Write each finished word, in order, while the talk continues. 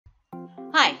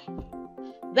Hi,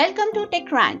 welcome to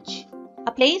Tech Ranch,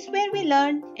 a place where we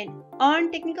learn and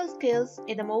earn technical skills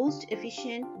in the most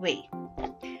efficient way.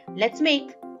 Let's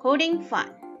make coding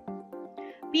fun.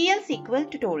 PLSQL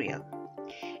tutorial.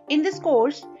 In this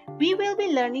course, we will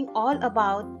be learning all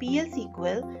about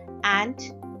PLSQL and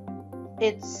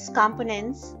its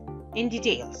components in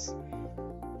details.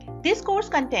 This course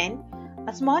contains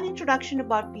a small introduction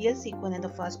about PLSQL in the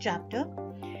first chapter.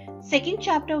 Second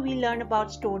chapter, we learn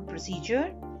about stored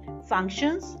procedure,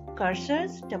 functions,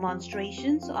 cursors,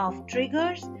 demonstrations of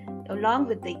triggers, along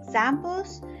with the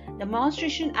examples,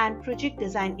 demonstration and project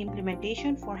design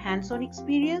implementation for hands-on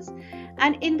experience.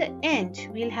 And in the end,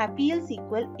 we'll have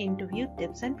PLSQL interview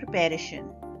tips and preparation.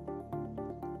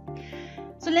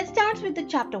 So let's start with the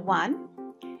chapter 1,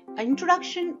 an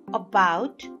introduction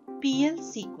about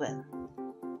PLSQL.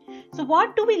 So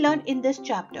what do we learn in this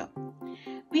chapter?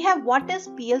 We have what is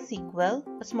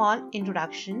PLSQL, a small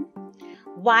introduction.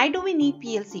 Why do we need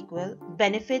PLSQL?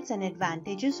 Benefits and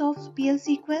advantages of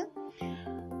PLSQL.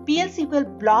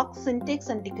 PLSQL block syntax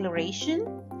and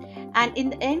declaration. And in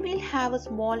the end, we'll have a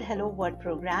small hello world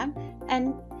program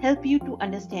and help you to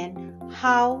understand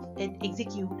how it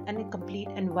executes in a complete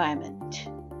environment.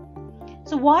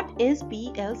 So what is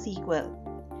PLSQL?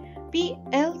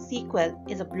 PLSQL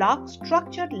is a block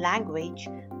structured language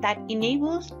that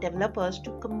enables developers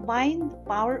to combine the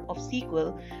power of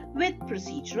SQL with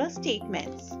procedural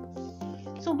statements.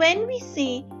 So when we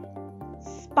say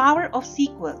power of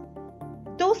SQL,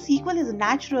 though SQL is a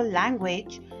natural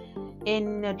language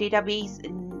in a database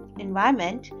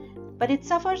environment, but it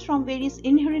suffers from various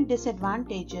inherent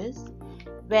disadvantages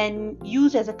when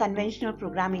used as a conventional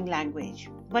programming language.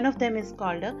 One of them is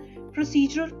called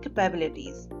procedural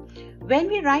capabilities. When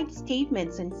we write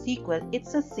statements in SQL,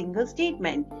 it's a single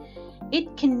statement.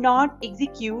 It cannot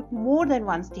execute more than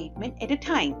one statement at a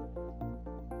time.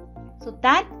 So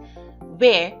that's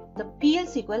where the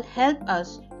PLSQL helps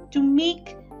us to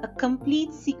make a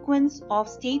complete sequence of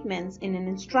statements in an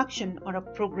instruction or a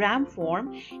program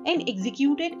form and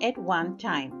execute it at one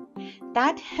time.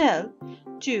 That helps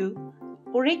to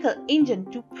Oracle engine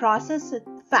to process it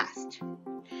fast.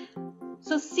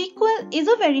 So SQL is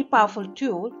a very powerful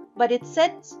tool, but its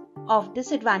sets of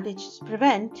disadvantages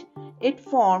prevent it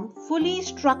from fully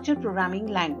structured programming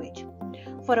language.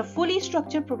 For a fully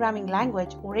structured programming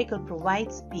language, Oracle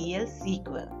provides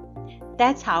PLSQL.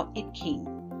 That's how it came.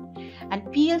 And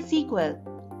PLSQL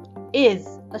is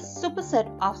a superset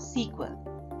of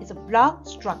SQL. It's a block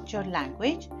structured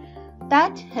language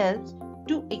that helps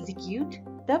to execute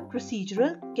the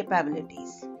procedural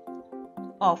capabilities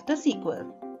of the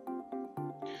SQL.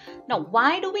 Now,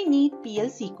 why do we need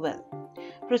PLSQL?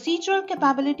 Procedural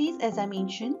capabilities, as I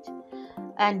mentioned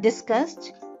and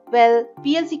discussed, well,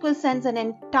 PLSQL sends an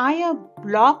entire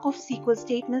block of SQL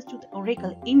statements to the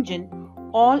Oracle engine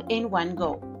all in one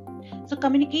go. So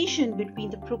communication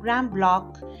between the program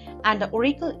block and the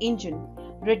Oracle engine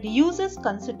reduces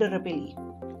considerably,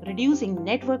 reducing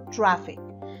network traffic,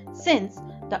 since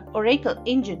the Oracle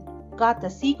engine got the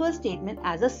SQL statement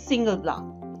as a single block,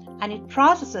 and it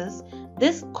processes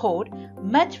this code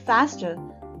much faster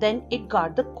than it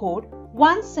got the code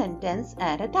one sentence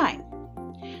at a time.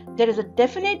 There is a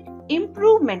definite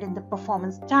improvement in the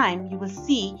performance time you will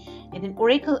see in an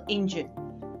Oracle engine.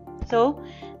 So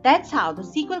that's how the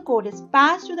SQL code is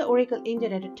passed to the Oracle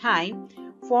engine at a time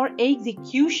for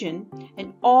execution,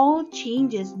 and all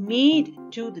changes made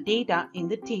to the data in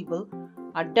the table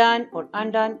are done or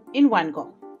undone in one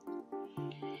go.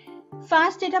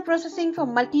 Fast data processing for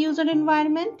multi-user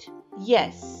environment?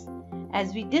 Yes,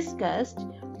 as we discussed,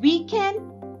 we can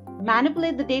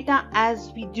manipulate the data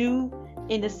as we do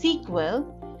in the SQL,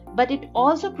 but it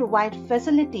also provides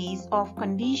facilities of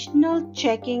conditional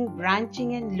checking,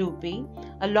 branching and looping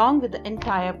along with the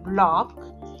entire block.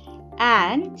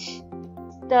 And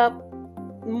the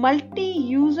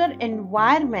multi-user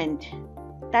environment,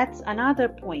 that's another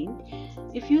point.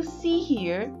 If you see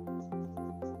here,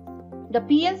 the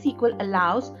PLSQL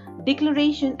allows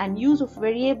declaration and use of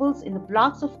variables in the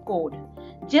blocks of code.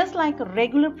 Just like a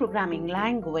regular programming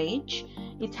language,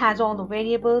 it has all the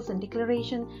variables and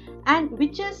declaration,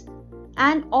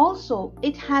 and also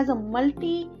it has a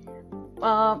multi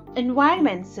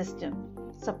environment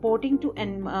system, supporting to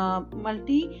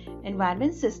multi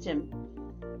environment system.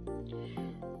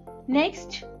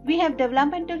 Next, we have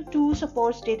developmental tool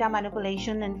supports data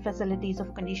manipulation and facilities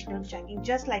of conditional checking,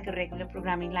 just like a regular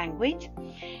programming language.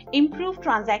 Improved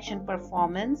transaction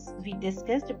performance. We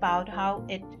discussed about how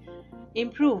it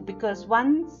improved, because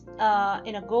once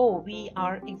in a go we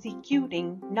are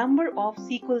executing number of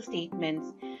SQL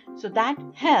statements, so that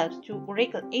helps to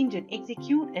Oracle engine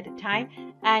execute at a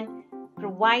time and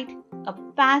provide a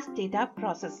fast data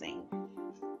processing.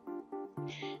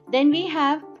 Then we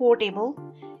have portable.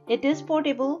 It is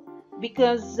portable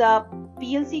because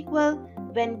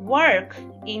PLSQL, when work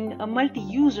in a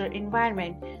multi-user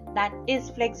environment, that is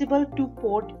flexible to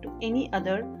port to any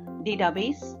other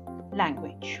database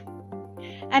language.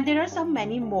 And there are some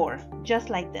many more just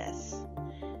like this.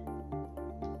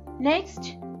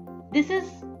 Next, this is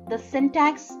the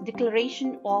syntax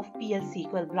declaration of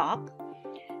PLSQL block.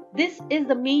 This is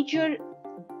the major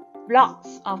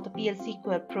blocks of the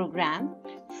PLSQL program.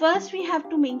 First, we have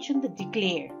to mention the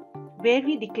declare, where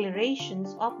we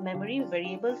declarations of memory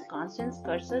variables, constants,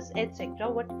 cursors, etc.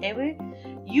 Whatever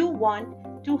you want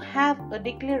to have a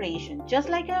declaration, just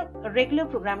like a regular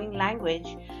programming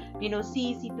language,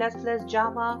 C, C++,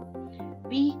 Java,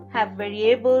 we have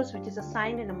variables which is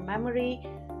assigned in a memory.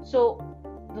 So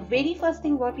the very first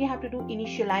thing what we have to do,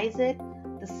 initialize it.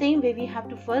 The same way we have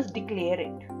to first declare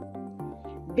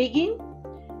it. Begin.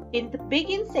 In the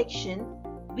begin section,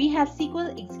 we have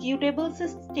SQL executable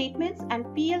statements and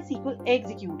PLSQL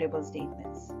executable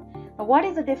statements. Now, what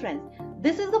is the difference?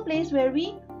 This is the place where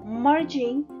we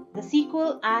merging the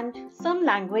SQL and some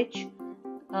language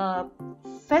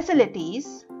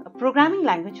facilities, programming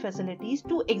language facilities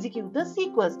to execute the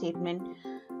SQL statement.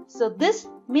 So this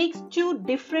makes two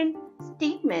different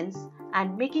statements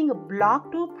and making a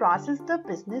block to process the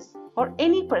business or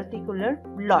any particular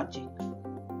logic.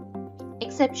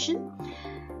 Exception.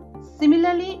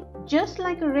 Similarly, just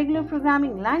like a regular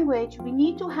programming language, we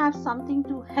need to have something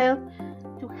to help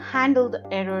to handle the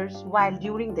errors while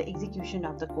during the execution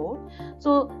of the code.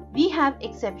 So we have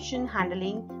exception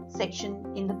handling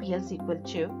section in the PLSQL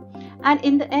too. And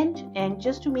in the end,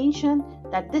 just to mention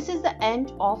that this is the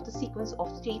end of the sequence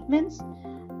of statements,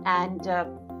 and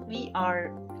we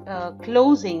are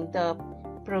closing the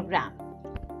program.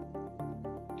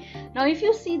 Now, if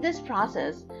you see this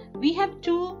process, we have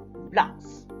two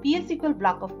blocks, PLSQL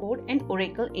block of code and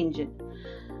Oracle engine.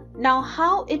 Now,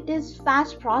 how it is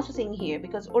fast processing here,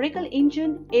 because Oracle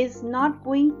engine is not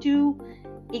going to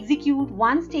execute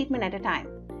one statement at a time.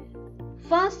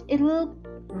 First, it will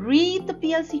read the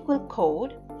PLSQL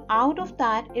code. Out of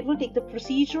that, it will take the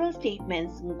procedural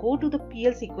statements and go to the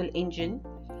PLSQL engine.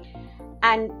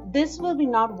 And this will be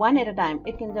not one at a time.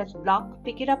 It can just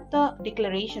pick it up the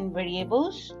declaration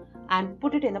variables and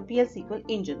put it in a PLSQL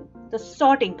engine, the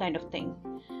sorting kind of thing.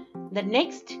 The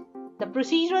next, the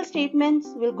procedural statements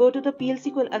will go to the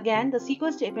PLSQL again. The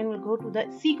SQL statement will go to the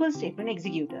SQL statement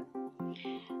executor.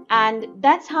 And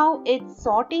that's how it's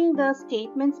sorting the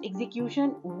statements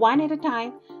execution one at a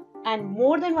time and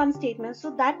more than one statement.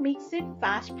 So that makes it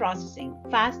fast processing,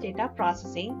 fast data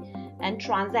processing and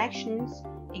transactions,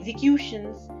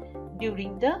 executions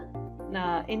during the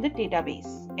in the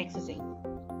database accessing.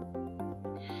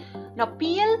 Now,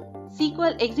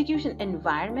 PLSQL execution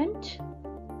environment,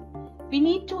 we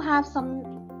need to have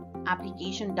some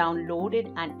application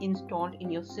downloaded and installed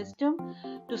in your system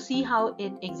to see how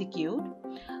it executes.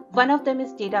 One of them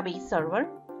is database server.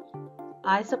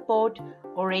 I support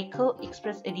Oracle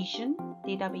Express Edition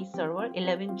database server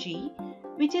 11G,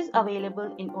 which is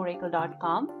available in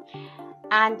oracle.com,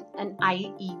 and an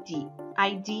IDE,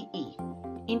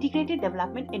 Integrated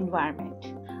Development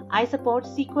Environment. I support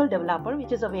SQL Developer,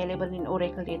 which is available in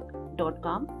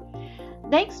oracle.com.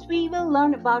 Next, we will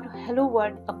learn about Hello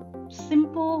World, a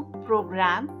simple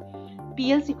program,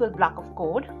 PLSQL block of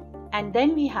code, and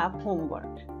then we have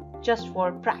homework just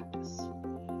for practice.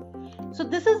 So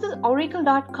this is the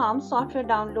oracle.com software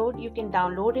download. You can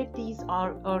download it. These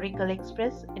are Oracle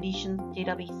Express Edition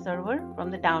database server from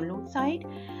the download side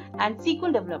and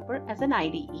SQL Developer as an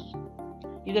IDE.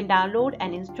 You can download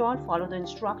and install, follow the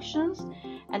instructions,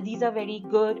 and these are very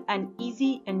good and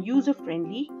easy and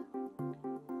user-friendly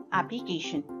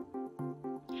application.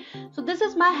 So this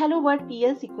is my Hello World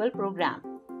PLSQL program.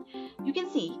 You can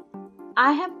see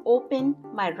I have opened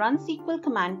my run SQL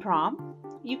command prompt.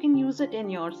 You can use it in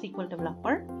your SQL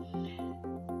Developer.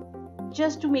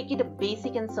 Just to make it a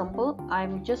basic and simple,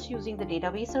 I'm just using the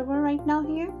database server right now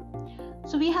here.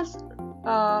 So we have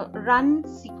run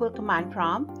SQL command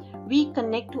prompt. We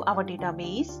connect to our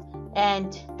database,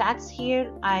 and that's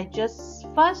here. I just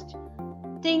first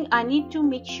thing I need to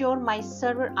make sure my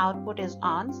server output is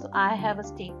on. So I have a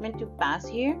statement to pass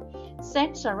here,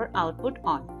 set server output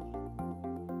on.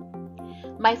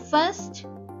 My first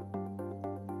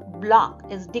block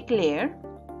is declare,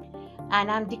 and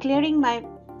I'm declaring my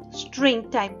string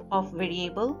type of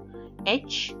variable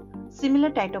h, similar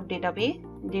type of data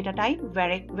type,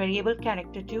 variable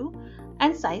character 2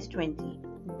 and size 20.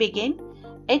 Begin,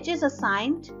 h is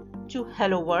assigned to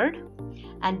hello world,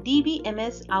 and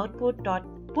dbms output dot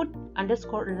put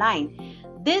underscore line.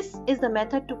 This is the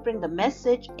method to print the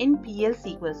message in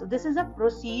PLSQL. So this is a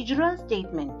procedural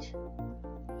statement.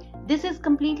 This is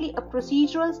completely a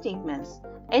procedural statement.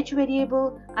 H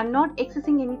variable, I'm not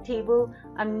accessing any table,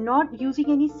 I'm not using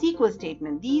any SQL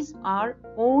statement. These are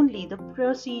only the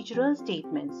procedural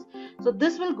statements. So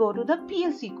this will go to the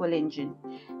PLSQL engine.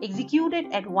 Execute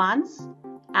it at once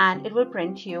and it will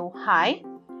print you hi,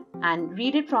 and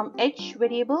read it from H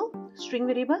variable, string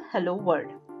variable, hello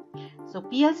world. So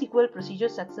PLSQL procedure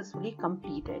successfully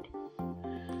completed.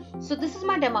 So this is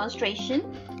my demonstration.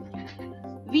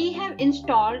 We have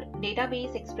installed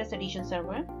Database Express Edition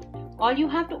server. All you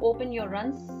have to open your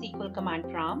run SQL command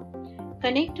prompt,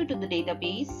 connect to the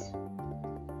database,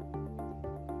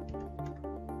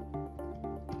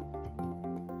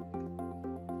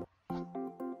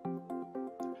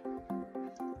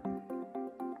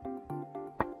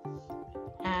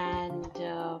 and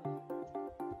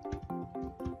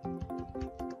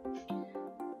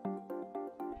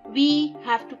we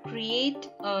have to create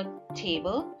a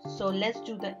table. So let's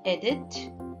do the edit.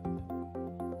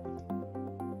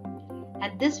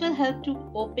 And this will help to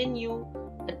open you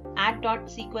an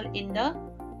add.sql in the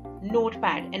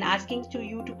notepad and asking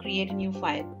you to create a new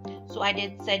file. So I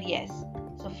said yes.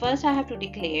 So first I have to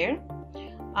declare.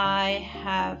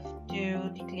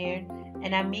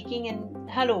 And I'm making an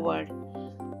hello world.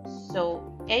 So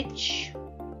H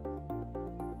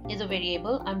is a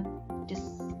variable I'm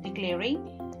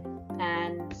declaring,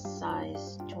 and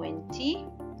size 20.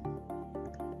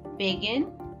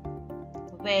 Begin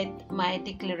with my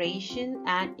declaration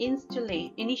and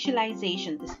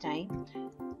initialization this time.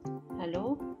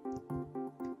 Hello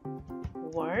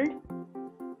world.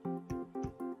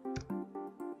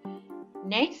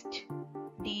 Next,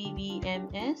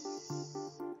 dbms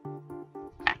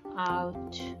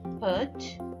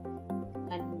output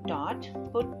and dot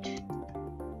put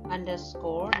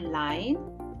underscore line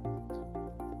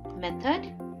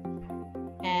method,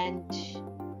 and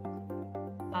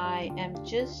I am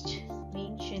just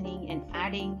mentioning and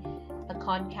adding a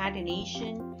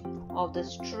concatenation of the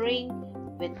string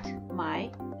with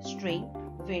my string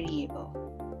variable.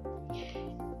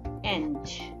 And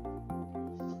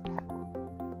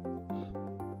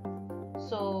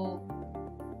so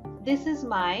this is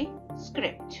my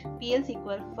script,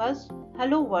 PLSQL first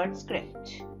hello world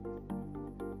script.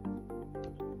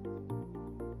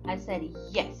 I said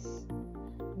yes.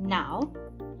 Now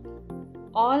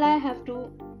all I have to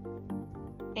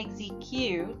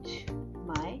execute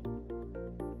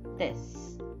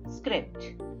this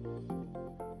script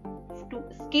to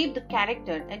escape the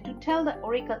character and to tell the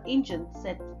Oracle engine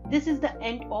that this is the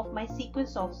end of my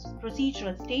sequence of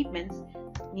procedural statements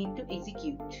need to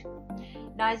execute.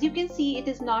 Now as you can see, it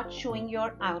is not showing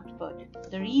your output.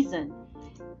 The reason,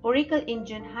 Oracle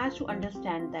engine has to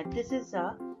understand that this is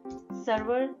a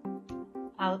server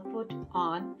output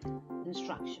on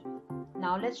instruction.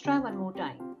 Now let's try one more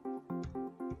time.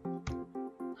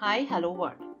 Hi, hello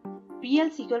world.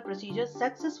 PLSQL procedure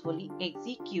successfully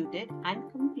executed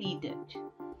and completed.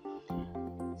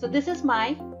 So this is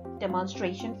my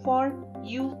demonstration for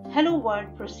you hello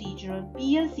world procedural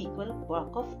PLSQL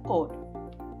block of code.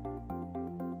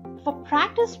 For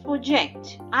practice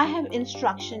project, I have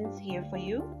instructions here for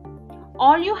you.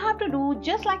 All you have to do,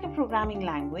 just like a programming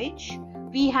language,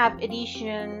 we have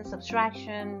addition,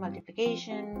 subtraction,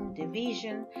 multiplication,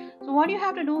 division. So what you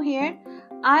have to do here,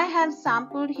 I have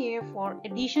sampled here for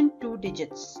addition 2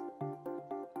 digits,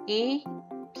 A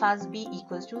plus B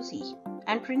equals to C,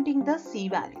 and printing the C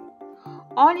value.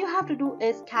 All you have to do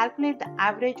is calculate the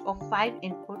average of 5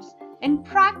 inputs and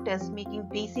practice making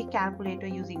basic calculator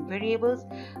using variables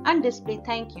and display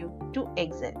thank you to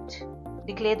exit.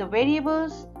 Declare the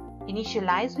variables,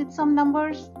 initialize with some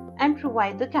numbers, and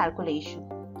provide the calculation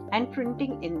and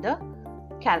printing in the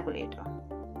calculator.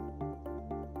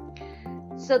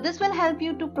 So this will help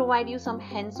you to provide you some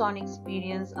hands-on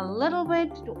experience a little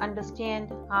bit to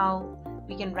understand how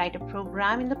we can write a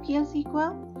program in the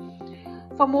PLSQL.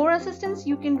 For more assistance,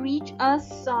 you can reach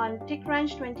us on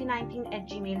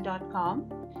techranch2019@gmail.com.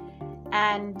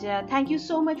 And thank you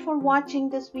so much for watching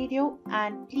this video,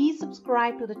 and please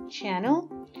subscribe to the channel.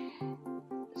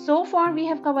 So far we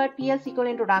have covered PLSQL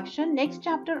introduction. Next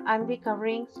chapter I will be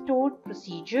covering stored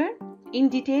procedure in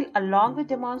detail along with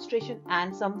demonstration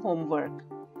and some homework.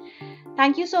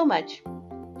 Thank you so much.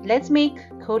 Let's make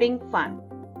coding fun.